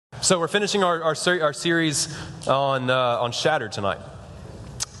So we're finishing our series on Shattered tonight,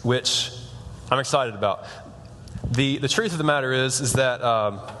 which I'm excited about. The truth of the matter is that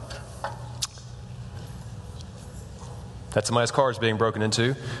somebody's car is being broken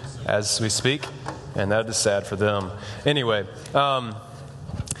into as we speak, and that is sad for them. Anyway, so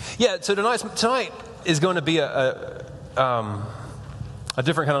tonight is going to be a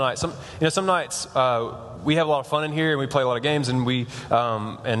different kind of night. Some nights we have a lot of fun in here, and we play a lot of games, and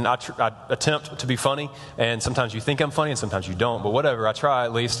I attempt to be funny. And sometimes you think I'm funny, and sometimes you don't. But whatever, I try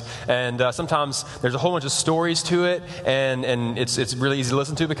at least. And sometimes there's a whole bunch of stories to it, and it's really easy to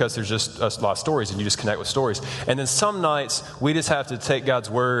listen to because there's just a lot of stories, and you just connect with stories. And then some nights we just have to take God's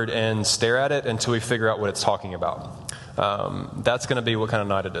word and stare at it until we figure out what it's talking about. That's going to be what kind of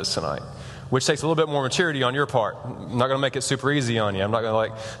night it is tonight, which takes a little bit more maturity on your part. I'm not going to make it super easy on you. I'm not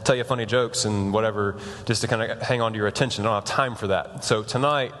going to tell you funny jokes and whatever just to kind of hang on to your attention. I don't have time for that. So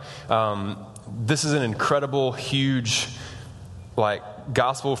tonight, this is an incredible, huge,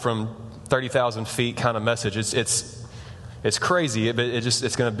 gospel from 30,000 feet kind of message. It's crazy, but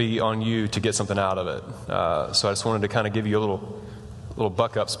it's going to be on you to get something out of it. So I just wanted to kind of give you a little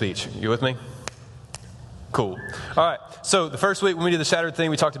buck up speech. You with me? Cool. All right. So the first week when we did the Shattered thing,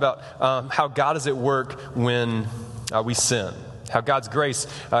 we talked about how God is at work when we sin. How God's grace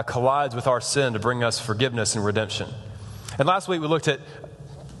collides with our sin to bring us forgiveness and redemption. And last week we looked at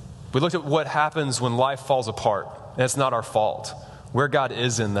what happens when life falls apart, and it's not our fault. Where God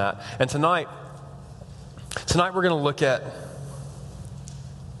is in that. And tonight we're going to look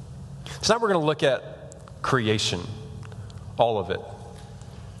at creation, all of it.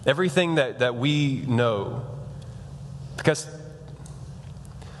 Everything that we know, because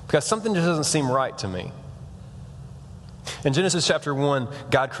something just doesn't seem right to me. In Genesis chapter 1,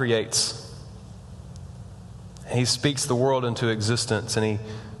 God creates. And he speaks the world into existence, and he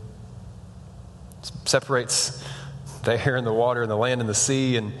separates the air and the water and the land and the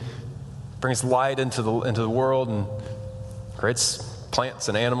sea, and brings light into the world, and creates plants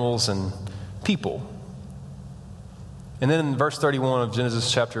and animals and people. And then in verse 31 of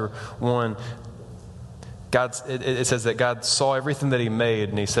Genesis chapter 1, it says that God saw everything that he made,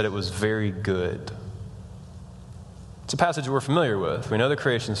 and he said it was very good. It's a passage we're familiar with. We know the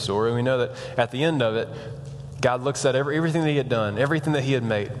creation story. We know that at the end of it, God looks at everything that he had done, everything that he had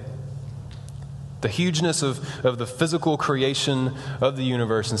made. The hugeness of the physical creation of the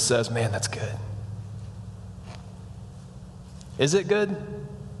universe, and says, man, that's good. Is it good?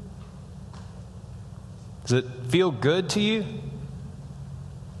 Does it feel good to you?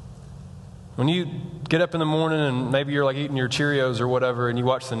 When you get up in the morning and maybe you're eating your Cheerios or whatever and you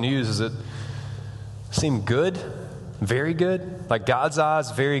watch the news, does it seem good? Very good? Like God's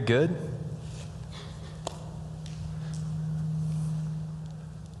eyes, very good?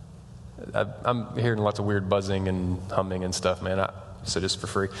 I'm hearing lots of weird buzzing and humming and stuff, man. So just for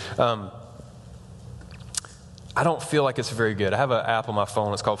free. I don't feel like it's very good. I have an app on my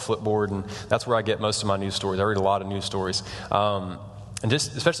phone. It's called Flipboard, and that's where I get most of my news stories. I read a lot of news stories. And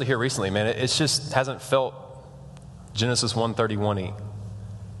just especially here recently, man, it just hasn't felt Genesis 1:31-y.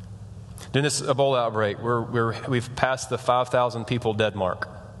 During this Ebola outbreak, we've passed the 5,000 people dead mark.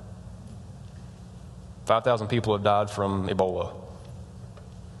 5,000 people have died from Ebola.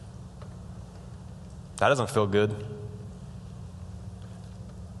 That doesn't feel good.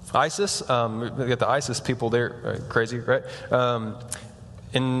 ISIS, we got the ISIS people there, crazy, right?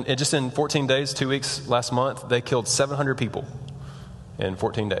 In 14 days, 2 weeks last month, they killed 700 people in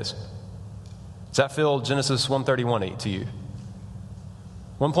 14 days. Does that feel Genesis 1:31-y to you?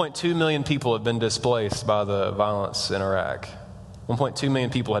 1.2 million people have been displaced by the violence in Iraq. 1.2 million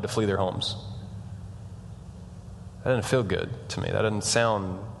people had to flee their homes. That doesn't feel good to me. That doesn't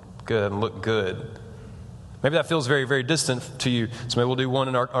sound good and look good. Maybe that feels very, very distant to you, so maybe we'll do one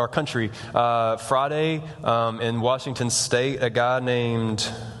in our country. Friday, in Washington State, a guy named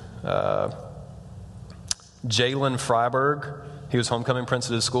Jalen Freiberg, he was homecoming prince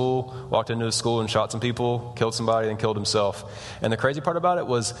at his school, walked into his school and shot some people, killed somebody, and killed himself. And the crazy part about it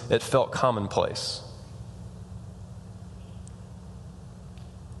was it felt commonplace.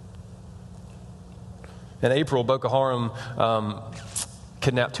 In April, Boko Haram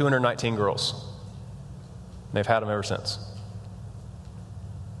kidnapped 219 girls. They've had them ever since.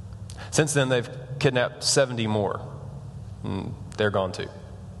 Since then, they've kidnapped 70 more. And they're gone too.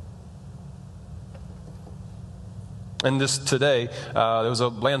 And today, there was a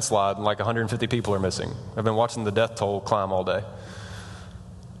landslide, and 150 people are missing. I've been watching the death toll climb all day.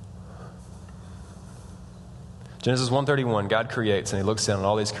 Genesis 1:31, God creates, and he looks down on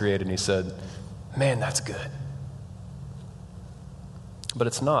all he's created, and he said, man, that's good. But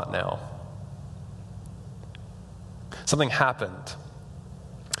it's not now. Something happened.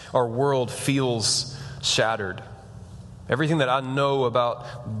 Our world feels shattered. Everything that I know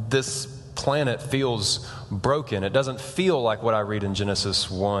about this planet feels broken. It doesn't feel like what I read in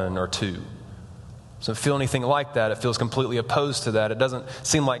Genesis 1 or 2. It doesn't feel anything like that. It feels completely opposed to that. It doesn't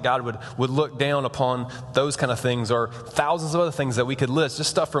seem like God would look down upon those kind of things or thousands of other things that we could list. Just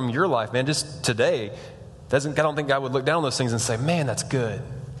stuff from your life, man, just today. I don't think God would look down on those things and say, man, that's good.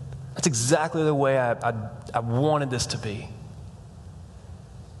 That's exactly the way I wanted this to be.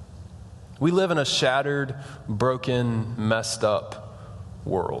 We live in a shattered, broken, messed up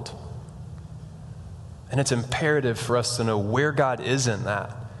world. And it's imperative for us to know where God is in that,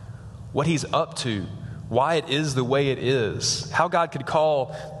 what he's up to, why it is the way it is, how God could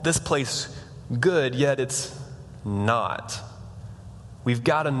call this place good, yet it's not. We've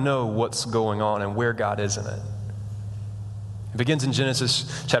got to know what's going on and where God is in it. It begins in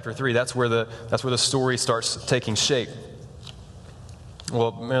Genesis chapter 3. That's where the story starts taking shape.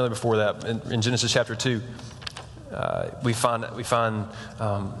 Well, merely before that, in Genesis chapter 2, we find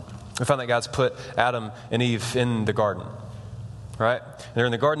that God's put Adam and Eve in the garden, right? They're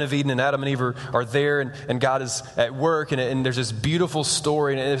in the Garden of Eden, and Adam and Eve are there, and God is at work, and there's this beautiful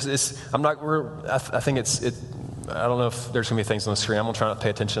story. And I think I don't know if there's going to be things on the screen. I'm going to try not to pay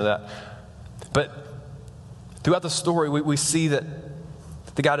attention to that. But throughout the story, we see that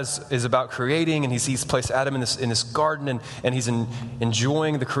the God is about creating, and he's placed Adam in this garden, and he's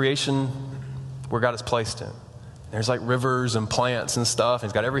enjoying the creation where God has placed him. There's like rivers and plants and stuff.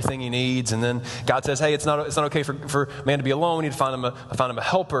 He's got everything he needs, and then God says, "Hey, it's not okay for man to be alone. We need to find him a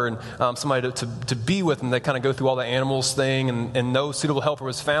helper and somebody to be with him." They kind of go through all the animals thing, and no suitable helper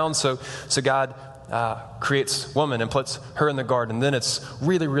was found. So God creates woman and puts her in the garden. And then it's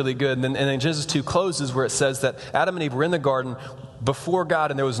really, really good. And then Genesis 2 closes where it says that Adam and Eve were in the garden before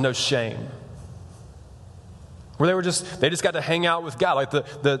God, and there was no shame. Where they just got to hang out with God, like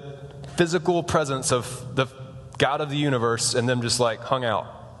the physical presence of the God of the universe, and them just like hung out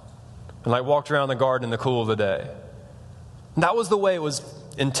and like walked around the garden in the cool of the day. And that was the way it was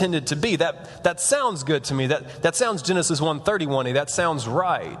intended to be. That sounds good to me. That sounds Genesis 1:31-y. That sounds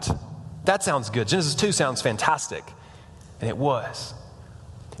right. That sounds good. Genesis 2 sounds fantastic. And it was.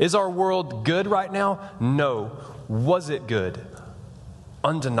 Is our world good right now? No. Was it good?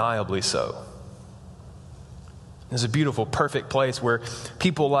 Undeniably so. It's a beautiful, perfect place where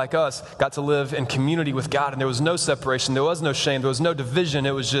people like us got to live in community with God, and there was no separation, there was no shame, there was no division.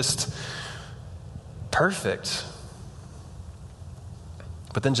 It was just perfect.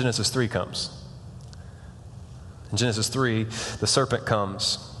 But then Genesis 3 comes. In Genesis 3, the serpent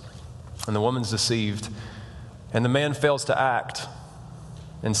comes, and the woman's deceived, and the man fails to act,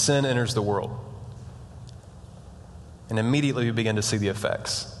 and sin enters the world. And immediately we begin to see the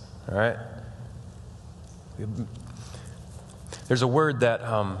effects. All right? There's a word that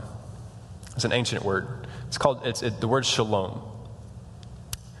it's an ancient word. The word shalom.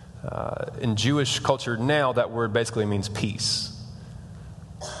 In Jewish culture now, that word basically means peace.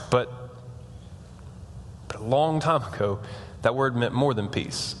 But a long time ago, that word meant more than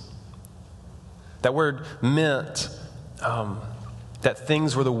peace. That word meant that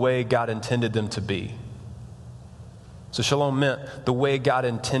things were the way God intended them to be. So shalom meant the way God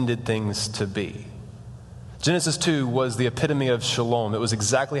intended things to be. Genesis 2 was the epitome of shalom. It was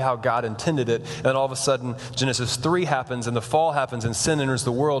exactly how God intended it. And then all of a sudden, Genesis 3 happens, and the fall happens, and sin enters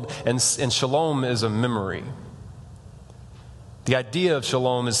the world, and shalom is a memory. The idea of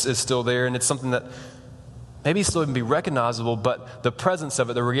shalom is still there, and it's something that maybe still even be recognizable, but the presence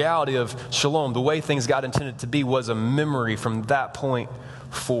of it, the reality of shalom, the way things God intended it to be, was a memory from that point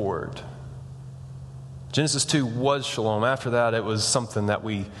forward. Genesis 2 was shalom. After that, it was something that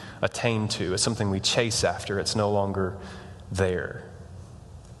we attain to. It's something we chase after. It's no longer there.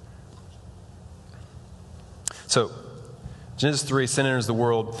 So, Genesis 3, sin enters the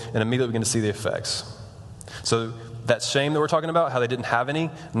world, and immediately we begin to see the effects. So, that shame that we're talking about, how they didn't have any,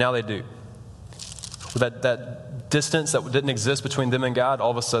 now they do. That distance that didn't exist between them and God,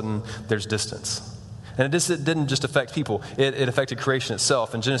 all of a sudden, there's distance. And it didn't just affect people; it affected creation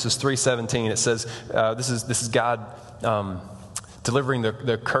itself. In Genesis 3:17, it says, "This is God delivering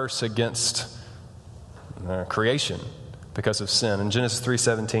the curse against creation because of sin." In Genesis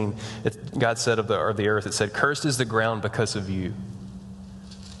 3:17, God said of the earth, it said, "Cursed is the ground because of you."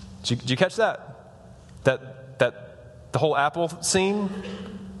 Did you catch that? That the whole apple scene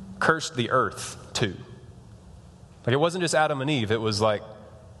cursed the earth too. Like it wasn't just Adam and Eve; it was like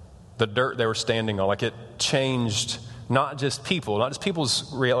the dirt they were standing on. Like it changed not just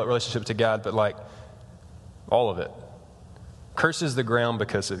people's relationship to God, but like all of it. curses the ground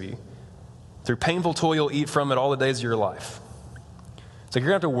because of you. Through painful toil, you'll eat from it all the days of your life. So you're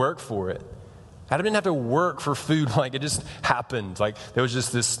going to have to work for it. Adam didn't have to work for food. Like, it just happened. Like, there was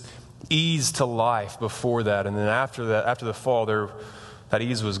just this ease to life before that. And then after the fall, that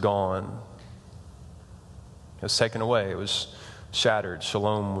ease was gone. It was taken away. It was shattered.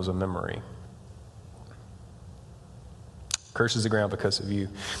 Shalom was a memory. Curses the ground because of you.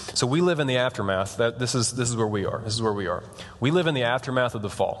 So we live in the aftermath. This is where we are. This is where we are. We live in the aftermath of the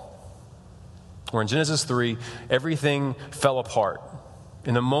fall. Where in Genesis 3, everything fell apart.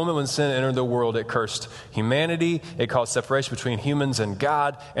 In the moment when sin entered the world, it cursed humanity, it caused separation between humans and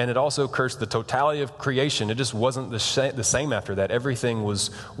God, and it also cursed the totality of creation. It just wasn't the same after that. Everything was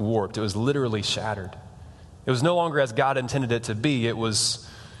warped. It was literally shattered. It was no longer as God intended it to be. It was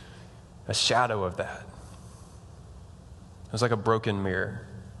a shadow of that. It was like a broken mirror.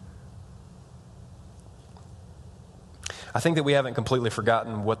 I think that we haven't completely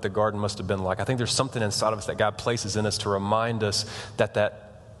forgotten what the garden must have been like. I think there's something inside of us that God places in us to remind us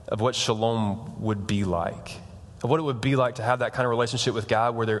of what shalom would be like, of what it would be like to have that kind of relationship with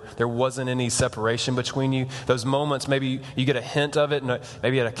God where there wasn't any separation between you. Those moments, maybe you get a hint of it,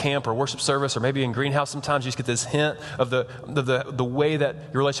 maybe at a camp or worship service, or maybe in Greenhouse. Sometimes you just get this hint of the way that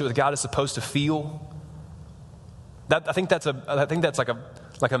your relationship with God is supposed to feel. I think that's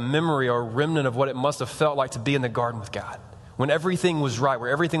like a memory or a remnant of what it must have felt like to be in the garden with God, when everything was right, where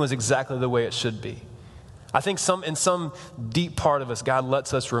everything was exactly the way it should be. I think in some deep part of us, God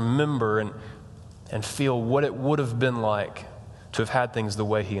lets us remember and feel what it would have been like to have had things the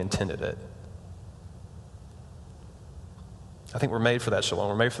way He intended it. I think we're made for that shalom.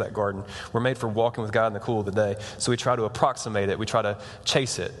 We're made for that garden. We're made for walking with God in the cool of the day. So we try to approximate it. We try to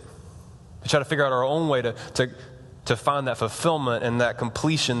chase it. We try to figure out our own way to find that fulfillment and that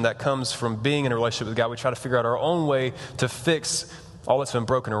completion that comes from being in a relationship with God. We try to figure out our own way to fix all that's been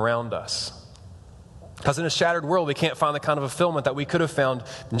broken around us. Because in a shattered world, we can't find the kind of fulfillment that we could have found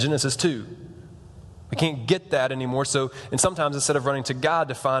in Genesis 2. We can't get that anymore. And sometimes instead of running to God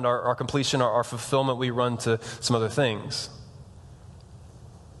to find our completion, our fulfillment, we run to some other things.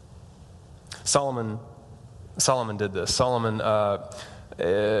 Solomon did this. Solomon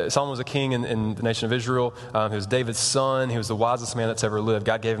was a king in the nation of Israel. He was David's son. He was the wisest man that's ever lived.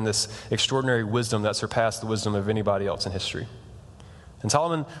 God gave him this extraordinary wisdom that surpassed the wisdom of anybody else in history. And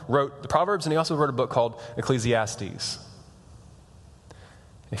Solomon wrote the Proverbs, and he also wrote a book called Ecclesiastes.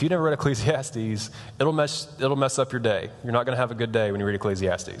 If you've never read Ecclesiastes, it'll mess up your day. You're not going to have a good day when you read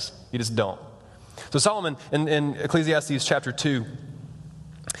Ecclesiastes. You just don't. So Solomon, in Ecclesiastes chapter 2,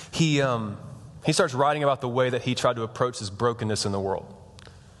 he starts writing about the way that he tried to approach this brokenness in the world.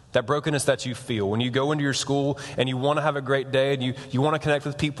 That brokenness that you feel when you go into your school and you want to have a great day and you want to connect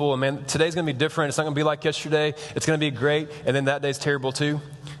with people. And man, today's going to be different. It's not going to be like yesterday. It's going to be great. And then that day's terrible too.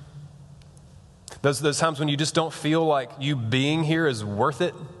 Those times when you just don't feel like you being here is worth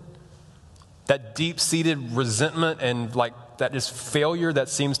it. That deep-seated resentment and like that just failure that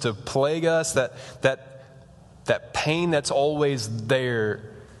seems to plague us. That pain that's always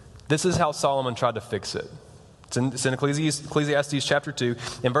there. This is how Solomon tried to fix it. It's in Ecclesiastes chapter 2.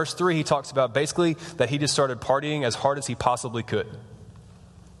 In verse 3, he talks about basically that he just started partying as hard as he possibly could.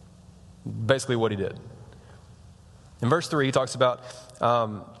 Basically what he did. In verse 3, he talks about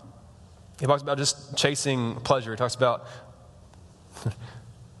just chasing pleasure. He talks about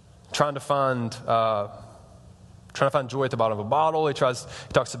trying to find joy at the bottom of a bottle. He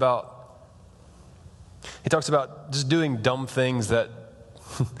talks about just doing dumb things that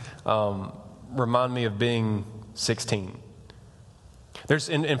remind me of being 16. There's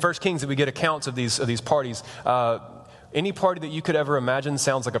in 1 Kings that we get accounts of these parties. Any party that you could ever imagine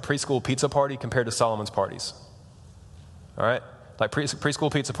sounds like a preschool pizza party compared to Solomon's parties. All right? Like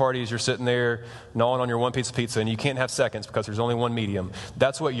preschool pizza parties, you're sitting there gnawing on your one piece of pizza and you can't have seconds because there's only one medium.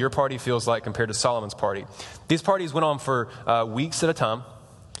 That's what your party feels like compared to Solomon's party. These parties went on for weeks at a time,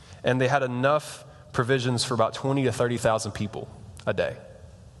 and they had enough provisions for about 20 to 30,000 people a day.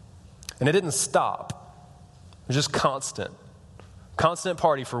 And it didn't stop. It was just constant. Constant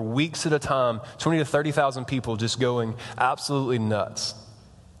party for weeks at a time, 20 to 30,000 people just going absolutely nuts.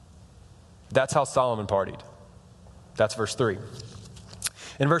 That's how Solomon partied. That's verse 3.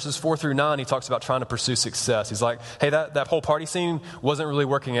 In verses 4 through 9, he talks about trying to pursue success. He's like, hey, that whole party scene wasn't really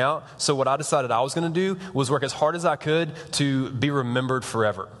working out. So what I decided I was going to do was work as hard as I could to be remembered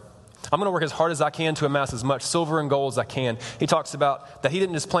forever. I'm going to work as hard as I can to amass as much silver and gold as I can. He talks about that he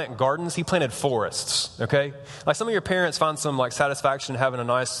didn't just plant gardens, he planted forests, okay? Like some of your parents find some like satisfaction having a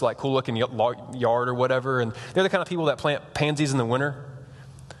nice, like cool looking yard or whatever, and they're the kind of people that plant pansies in the winter.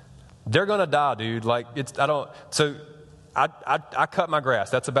 They're going to die, dude. So I cut my grass.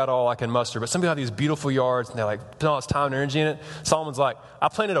 That's about all I can muster. But some people have these beautiful yards, and they're like, put all this time and energy in it. Solomon's like, I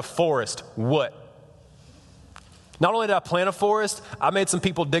planted a forest. What? Not only did I plant a forest, I made some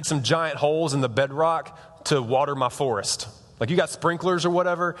people dig some giant holes in the bedrock to water my forest. Like you got sprinklers or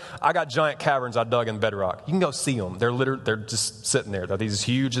whatever. I got giant caverns I dug in bedrock. You can go see them. They're just sitting there. They're these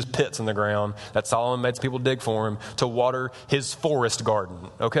huge pits in the ground that Solomon made people dig for him to water his forest garden,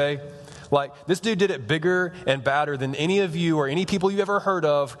 okay? Like, this dude did it bigger and badder than any of you or any people you ever heard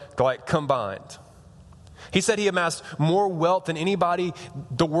of, like, combined. He said he amassed more wealth than anybody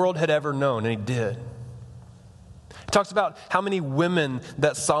the world had ever known, and he did. He talks about how many women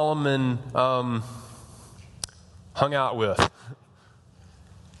that Solomon hung out with.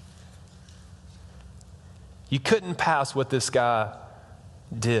 You couldn't pass what this guy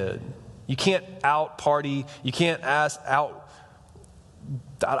did. You can't out-party. You can't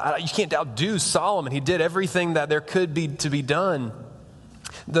you can't outdo Solomon. He did everything that there could be to be done.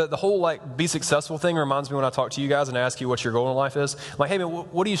 The whole like be successful thing reminds me when I talk to you guys and I ask you what your goal in life is. I'm like, hey man,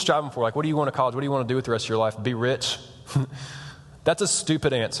 what are you striving for? Like, what do you want to college? What do you want to do with the rest of your life? Be rich? That's a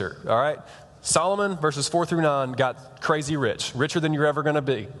stupid answer, all right? Solomon, verses 4 through 9, got crazy rich. Richer than you're ever going to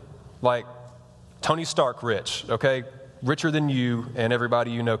be. Like Tony Stark rich, okay? Richer than you and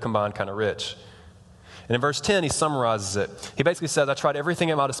everybody you know combined kind of rich. And in verse 10, he summarizes it. He basically says, I tried everything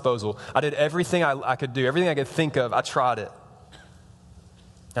at my disposal. I did everything I could do, everything I could think of. I tried it.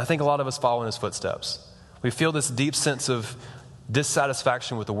 And I think a lot of us follow in his footsteps. We feel this deep sense of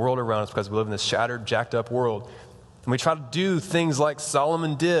dissatisfaction with the world around us because we live in this shattered, jacked up world. And we try to do things like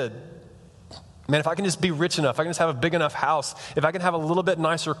Solomon did. Man, if I can just be rich enough, if I can just have a big enough house, if I can have a little bit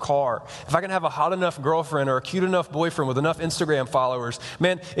nicer car, if I can have a hot enough girlfriend or a cute enough boyfriend with enough Instagram followers,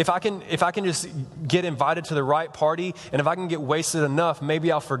 man, if I can just get invited to the right party, and if I can get wasted enough,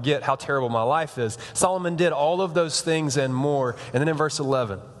 maybe I'll forget how terrible my life is. Solomon did all of those things and more. And then in verse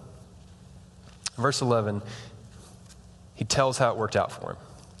 11, he tells how it worked out for him.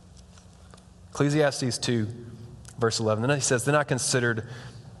 Ecclesiastes 2, verse 11. Then he says, then I considered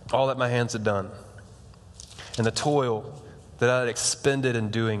all that my hands had done, and the toil that I had expended in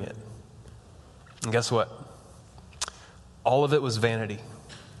doing it. And guess what? All of it was vanity.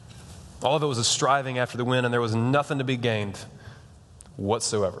 All of it was a striving after the wind, and there was nothing to be gained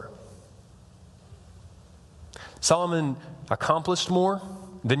whatsoever. Solomon accomplished more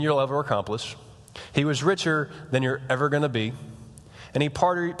than you'll ever accomplish. He was richer than you're ever going to be. And he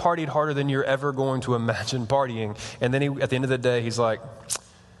partied harder than you're ever going to imagine partying. And then at the end of the day, he's like,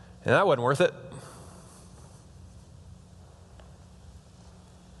 and that wasn't worth it.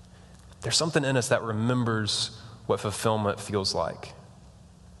 There's something in us that remembers what fulfillment feels like.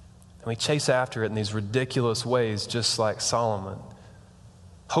 And we chase after it in these ridiculous ways, just like Solomon,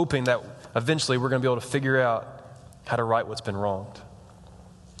 hoping that eventually we're going to be able to figure out how to right what's been wronged.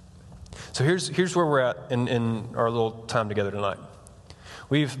 So here's where we're at in our little time together tonight.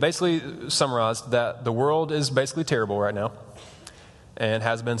 We've basically summarized that the world is basically terrible right now, and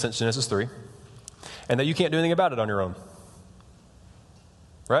has been since Genesis 3, and that you can't do anything about it on your own.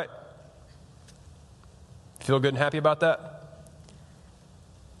 Right? Feel good and happy about that?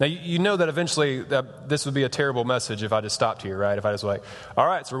 Now, you know that eventually this would be a terrible message if I just stopped here, right? If I just like, all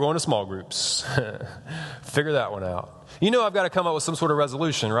right, so we're going to small groups. Figure that one out. You know I've got to come up with some sort of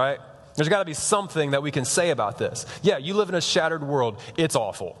resolution, right? There's got to be something that we can say about this. Yeah, you live in a shattered world. It's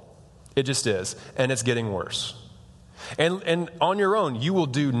awful. It just is. And it's getting worse. And on your own, you will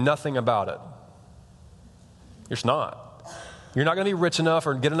do nothing about it. You're just not. You're not going to be rich enough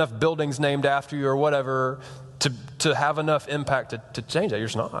or get enough buildings named after you or whatever to have enough impact to change that. You're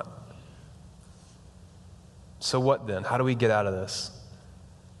just not. So what then? How do we get out of this?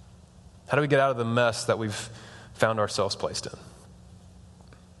 How do we get out of the mess that we've found ourselves placed in?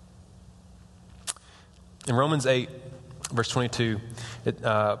 In Romans 8, verse 22,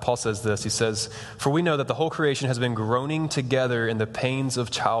 Paul says this. He says, for we know that the whole creation has been groaning together in the pains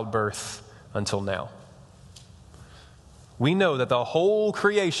of childbirth until now. We know that the whole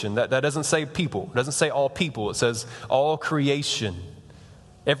creation, that doesn't say people, it doesn't say all people, it says all creation.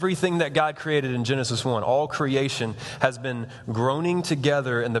 Everything that God created in Genesis 1, all creation has been groaning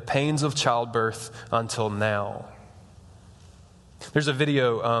together in the pains of childbirth until now. There's a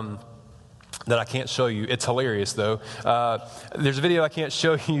video that I can't show you. It's hilarious, though. There's a video I can't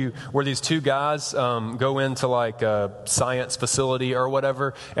show you where these two guys go into like a science facility or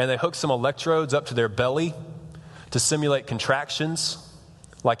whatever, and they hook some electrodes up to their belly to simulate contractions,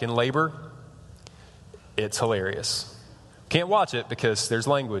 like in labor. It's hilarious. Can't watch it because there's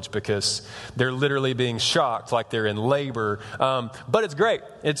language, because they're literally being shocked like they're in labor. But it's great.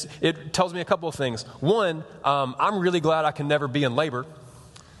 It tells me a couple of things. One, I'm really glad I can never be in labor.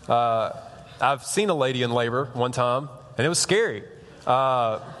 I've seen a lady in labor one time, and it was scary.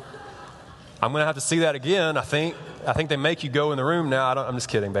 I'm going to have to see that again, I think. I think they make you go in the room now. I'm just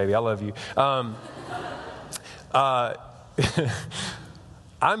kidding, baby. I love you. I'm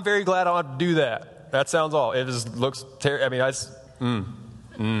very glad I don't have to do that. That sounds all. It just looks terrible. I mean, I don't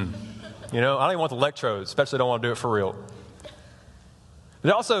even want the electrodes, especially don't want to do it for real.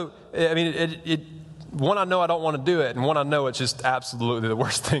 But also, I mean, one, I know I don't want to do it, and one, I know it's just absolutely the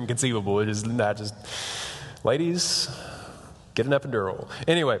worst thing conceivable. It is not just, ladies, get an epidural.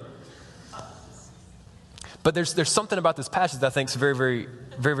 Anyway, but there's something about this passage that I think is very, very,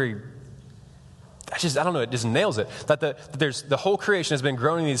 very, very, I don't know, it just nails it. That the whole creation has been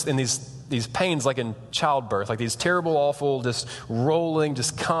growing in these pains like in childbirth, like these terrible, awful, just rolling,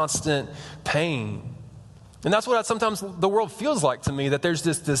 just constant pain. And that's what sometimes the world feels like to me, that there's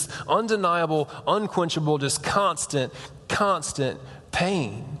this undeniable, unquenchable, just constant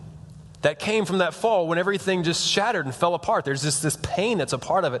pain that came from that fall when everything just shattered and fell apart. There's this pain that's a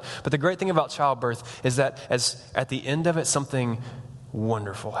part of it. But the great thing about childbirth is that at the end of it, something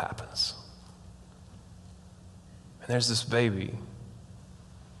wonderful happens. And there's this baby,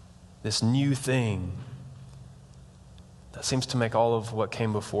 this new thing that seems to make all of what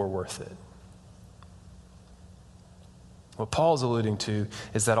came before worth it. What Paul's alluding to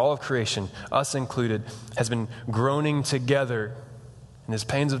is that all of creation, us included, has been groaning together in his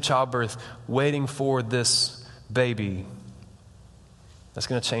pains of childbirth, waiting for this baby that's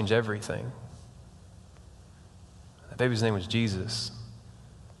going to change everything. That baby's name was Jesus.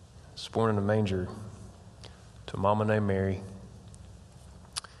 He was born in a manger to a mama named Mary,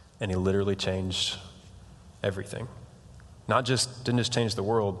 and he literally changed everything. Didn't just change the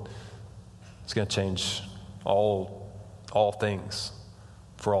world, it's going to change all things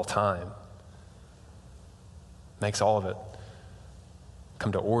for all time. Makes all of it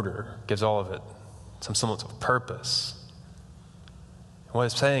come to order, gives all of it some semblance of purpose. And what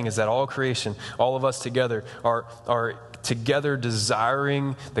it's saying is that all creation, all of us together, are together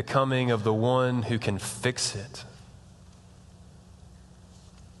desiring the coming of the one who can fix it.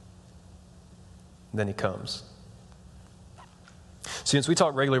 Then he comes. Students, we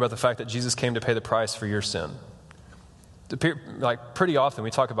talk regularly about the fact that Jesus came to pay the price for your sin. Like pretty often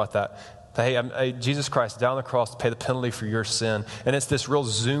we talk about that. Hey, Jesus Christ down on the cross to pay the penalty for your sin. And it's this real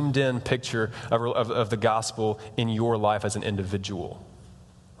zoomed in picture of the gospel in your life as an individual,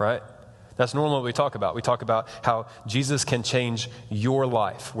 right? That's normally what we talk about. We talk about how Jesus can change your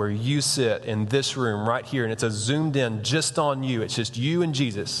life, where you sit in this room right here, and it's a zoomed in just on you. It's just you and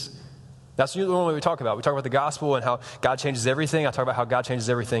Jesus. That's normally what we talk about. We talk about the gospel and how God changes everything. I talk about how God changes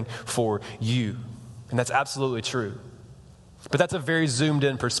everything for you. And that's absolutely true. But that's a very zoomed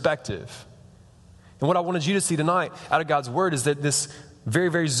in perspective. And what I wanted you to see tonight out of God's word is that this very,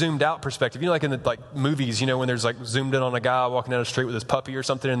 very zoomed out perspective. You know, like in the movies, when there's zoomed in on a guy walking down the street with his puppy or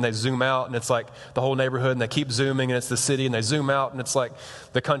something, and they zoom out and it's like the whole neighborhood, and they keep zooming, and it's the city, and they zoom out and it's like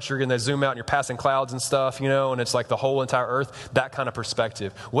the country, and they zoom out and you're passing clouds and stuff, and it's like the whole entire earth, that kind of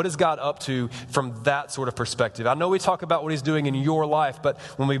perspective. What is God up to from that sort of perspective? I know we talk about what he's doing in your life, but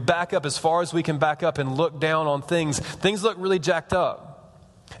when we back up as far as we can back up and look down on things look really jacked up.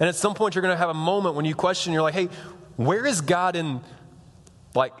 And at some point you're going to have a moment when you question, you're like, hey, where is God in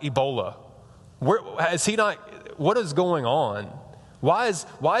Ebola? Where is he not? What is going on? Why is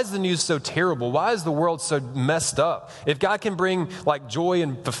the news so terrible? Why is the world so messed up? If God can bring joy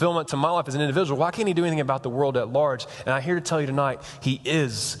and fulfillment to my life as an individual, why can't he do anything about the world at large? And I'm here to tell you tonight, he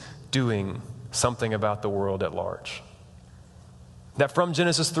is doing something about the world at large. That from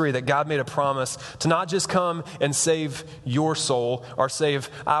Genesis 3, that God made a promise to not just come and save your soul or save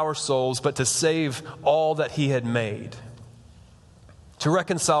our souls, but to save all that he had made. To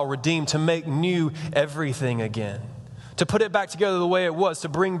reconcile, redeem, to make new everything again. To put it back together the way it was, to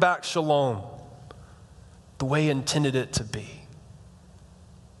bring back shalom, the way he intended it to be.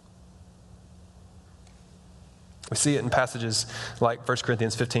 We see it in passages like 1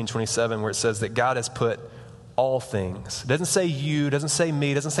 Corinthians 15:27, where it says that God has put all things. It doesn't say you, doesn't say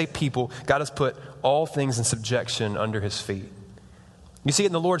me, doesn't say people. God has put all things in subjection under his feet. You see it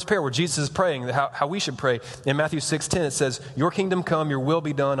in the Lord's Prayer where Jesus is praying, how we should pray. In Matthew 6:10 it says, your kingdom come, your will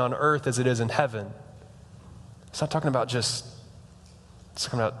be done on earth as it is in heaven. It's not talking about it's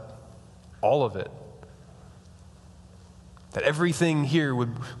talking about all of it. That everything here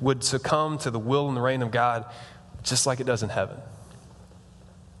would succumb to the will and the reign of God just like it does in heaven.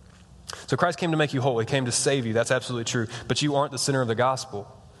 So Christ came to make you whole. He came to save you. That's absolutely true. But you aren't the center of the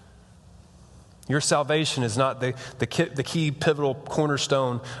gospel. Your salvation is not the key pivotal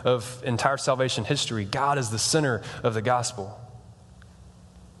cornerstone of entire salvation history. God is the center of the gospel.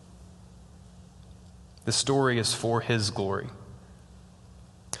 The story is for his glory.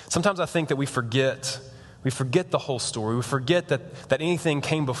 Sometimes I think that we forget the whole story. We forget that anything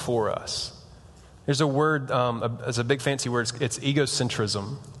came before us. There's a word, it's a big fancy word, it's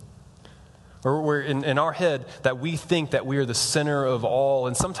egocentrism. Or we're in our head that we think that we are the center of all.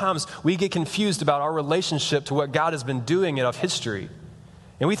 And sometimes we get confused about our relationship to what God has been doing in history.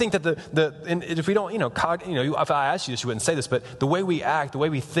 And we think that and if we don't, if I asked you this, you wouldn't say this, but the way we act, the way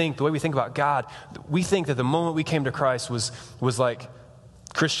we think about God, we think that the moment we came to Christ was like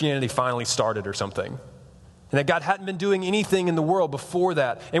Christianity finally started or something. And that God hadn't been doing anything in the world before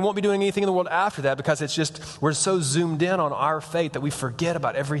that and won't be doing anything in the world after that, because it's just, we're so zoomed in on our faith that we forget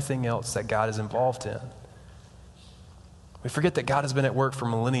about everything else that God is involved in. We forget that God has been at work for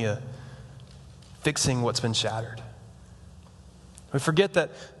millennia fixing what's been shattered. We forget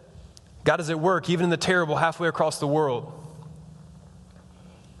that God is at work even in the terrible halfway across the world.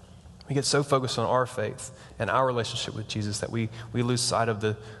 We get so focused on our faith and our relationship with Jesus that we lose sight of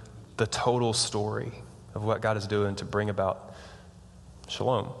the total story of what God is doing to bring about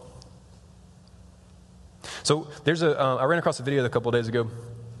shalom. So I ran across a video a couple of days ago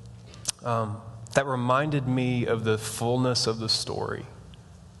that reminded me of the fullness of the story.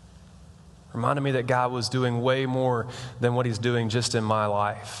 Reminded me that God was doing way more than what he's doing just in my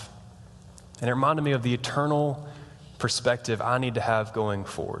life. And it reminded me of the eternal perspective I need to have going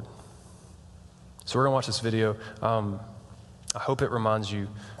forward. So we're going to watch this video. I hope it reminds you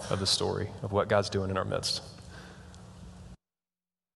of the story of what God's doing in our midst.